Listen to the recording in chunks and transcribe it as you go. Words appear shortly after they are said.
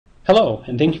Hello,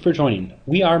 and thank you for joining.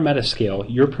 We are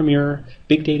MetaScale, your premier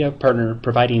big data partner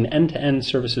providing end-to-end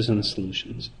services and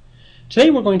solutions. Today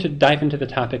we're going to dive into the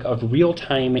topic of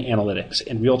real-time analytics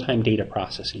and real-time data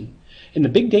processing. In the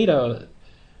big data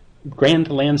grand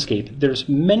landscape, there's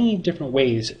many different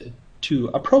ways to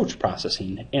approach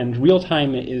processing, and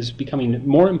real-time is becoming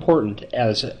more important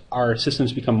as our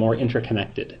systems become more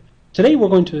interconnected. Today we're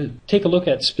going to take a look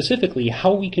at specifically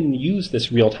how we can use this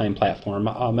real-time platform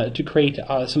to create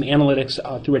some analytics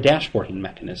through a dashboarding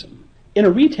mechanism. In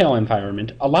a retail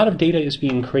environment, a lot of data is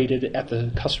being created at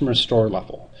the customer store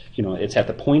level. It's at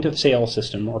the point of sale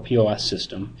system or POS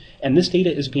system, and this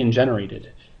data is being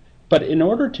generated. But in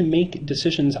order to make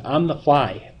decisions on the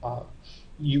fly,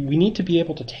 we need to be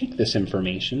able to take this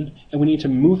information and we need to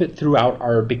move it throughout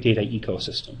our big data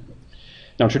ecosystem.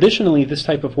 Now, traditionally, this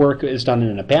type of work is done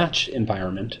in a batch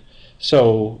environment.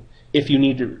 So if you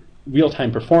need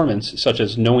real-time performance, such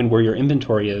as knowing where your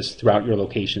inventory is throughout your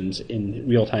locations in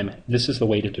real time, this is the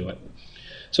way to do it.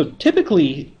 So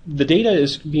typically, the data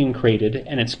is being created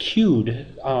and it's queued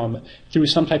through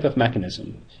some type of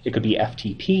mechanism. It could be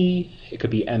FTP, it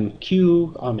could be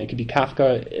MQ, it could be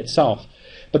Kafka itself.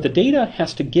 But the data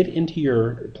has to get into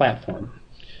your platform.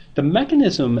 The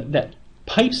mechanism that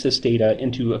pipes this data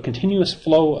into a continuous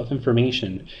flow of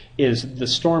information is the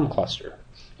storm cluster.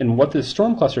 And what the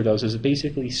storm cluster does is it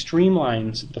basically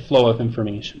streamlines the flow of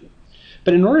information.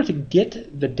 But in order to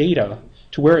get the data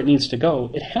to where it needs to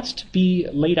go, it has to be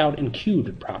laid out and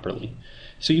queued properly.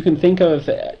 So you can think of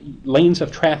lanes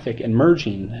of traffic and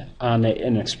merging on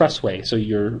an expressway. So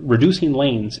you're reducing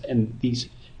lanes, and these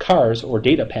cars or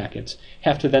data packets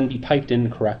have to then be piped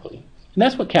in correctly. And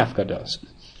that's what Kafka does.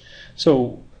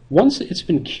 So once it's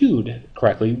been queued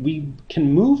correctly, we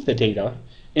can move the data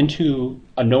into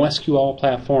a NoSQL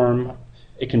platform.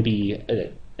 It can be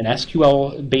an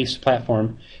SQL-based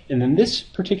platform. And in this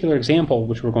particular example,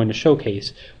 which we're going to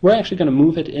showcase, we're actually going to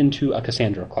move it into a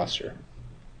Cassandra cluster.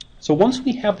 So once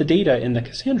we have the data in the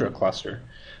Cassandra cluster,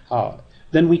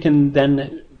 then we can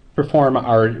then perform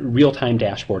our real-time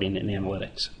dashboarding and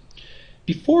analytics.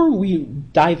 Before we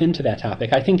dive into that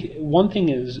topic, I think one thing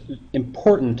is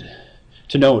important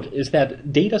to note is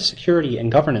that data security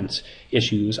and governance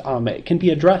issues can be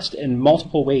addressed in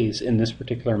multiple ways in this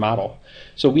particular model.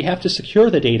 So we have to secure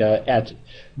the data at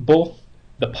both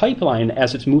the pipeline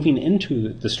as it's moving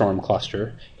into the storm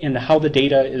cluster and how the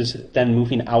data is then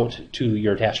moving out to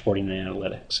your dashboarding and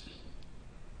analytics.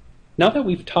 Now that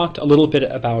we've talked a little bit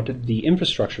about the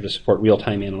infrastructure to support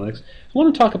real-time analytics, I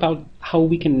want to talk about how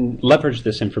we can leverage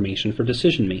this information for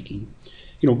decision making.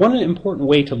 One important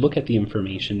way to look at the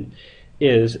information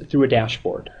is through a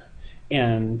dashboard.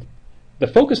 And the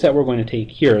focus that we're going to take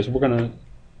here is we're going to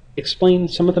explain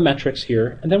some of the metrics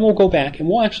here, and then we'll go back and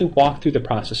we'll actually walk through the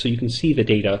process so you can see the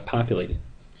data populated.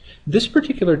 This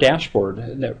particular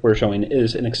dashboard that we're showing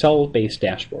is an Excel-based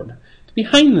dashboard.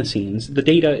 Behind the scenes, the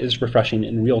data is refreshing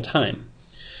in real time.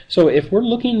 So if we're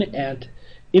looking at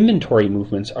inventory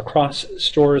movements across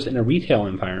stores in a retail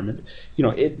environment,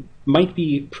 it might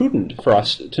be prudent for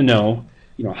us to know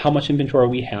how much inventory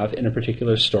we have in a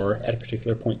particular store at a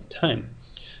particular point in time.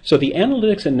 So the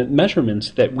analytics and the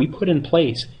measurements that we put in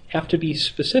place have to be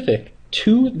specific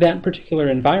to that particular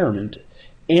environment,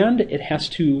 and it has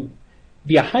to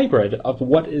be a hybrid of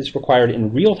what is required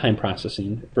in real-time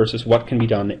processing versus what can be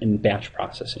done in batch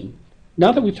processing.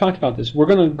 Now that we've talked about this, we're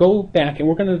going to go back and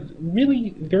we're going to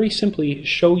really very simply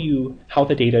show you how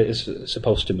the data is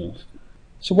supposed to move.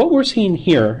 So what we're seeing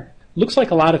here looks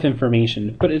like a lot of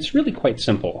information, but it's really quite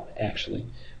simple, actually.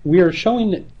 We are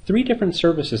showing 3 different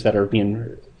services that are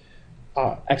being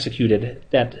executed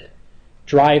that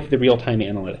drive the real-time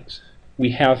analytics.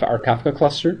 We have our Kafka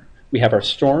cluster, we have our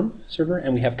Storm server,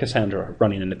 and we have Cassandra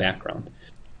running in the background.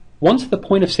 Once the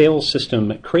point of sale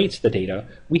system creates the data,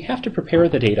 we have to prepare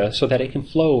the data so that it can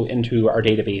flow into our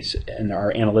database and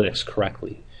our analytics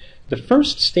correctly. The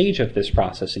first stage of this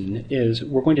processing is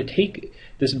we're going to take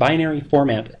this binary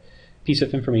format piece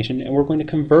of information and we're going to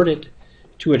convert it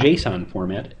to a JSON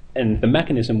format, and the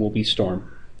mechanism will be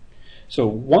Storm. So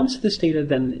once this data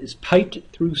then is piped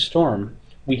through Storm,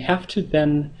 we have to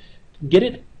then get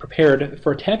it prepared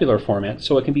for a tabular format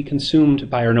so it can be consumed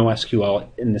by our NoSQL,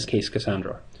 in this case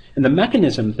Cassandra. And the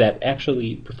mechanism that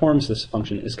actually performs this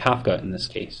function is Kafka in this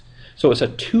case. So it's a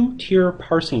 2-tier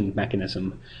parsing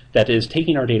mechanism that is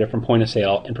taking our data from point of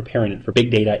sale and preparing it for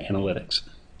big data analytics.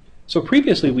 So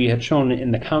previously we had shown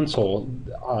in the console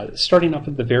starting up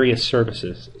with the various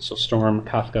services, so Storm,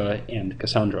 Kafka, and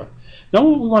Cassandra. Now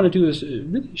what we want to do is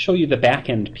really show you the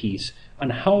back-end piece on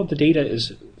how the data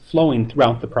is flowing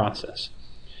throughout the process.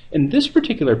 In this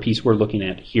particular piece we're looking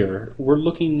at here, we're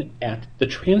looking at the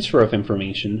transfer of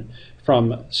information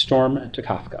from Storm to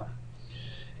Kafka.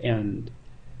 And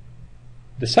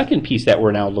the second piece that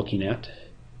we're now looking at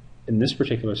in this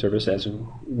particular service as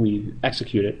we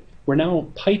execute it, we're now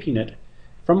piping it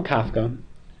from Kafka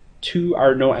to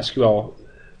our NoSQL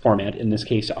format. In this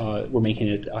case, we're making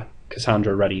it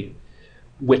Cassandra ready,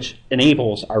 which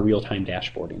enables our real-time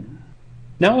dashboarding.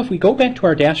 Now if we go back to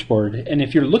our dashboard, and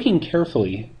if you're looking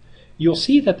carefully, you'll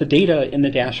see that the data in the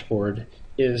dashboard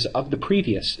is of the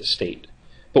previous state.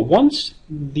 But once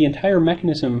the entire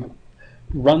mechanism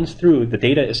runs through, the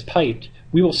data is piped,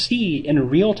 we will see in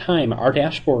real time our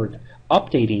dashboard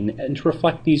updating and to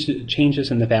reflect these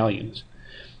changes in the values.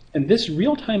 And this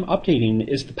real-time updating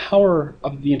is the power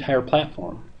of the entire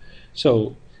platform.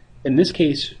 So in this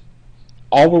case,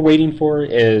 all we're waiting for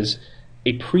is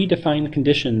a predefined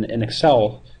condition in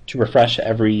Excel to refresh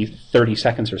every 30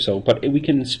 seconds or so, but we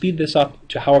can speed this up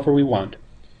to however we want.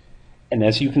 And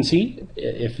as you can see,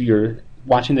 if you're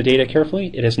watching the data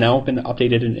carefully, it has now been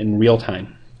updated in real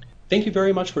time. Thank you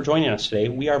very much for joining us today.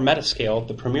 We are MetaScale,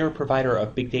 the premier provider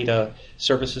of big data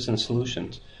services and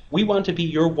solutions. We want to be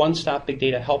your one-stop big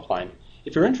data helpline.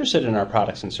 If you're interested in our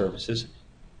products and services,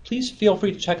 please feel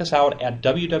free to check us out at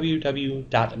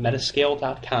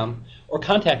www.metascale.com or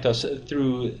contact us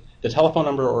through the telephone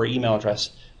number or email address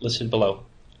listed below.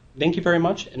 Thank you very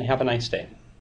much and have a nice day.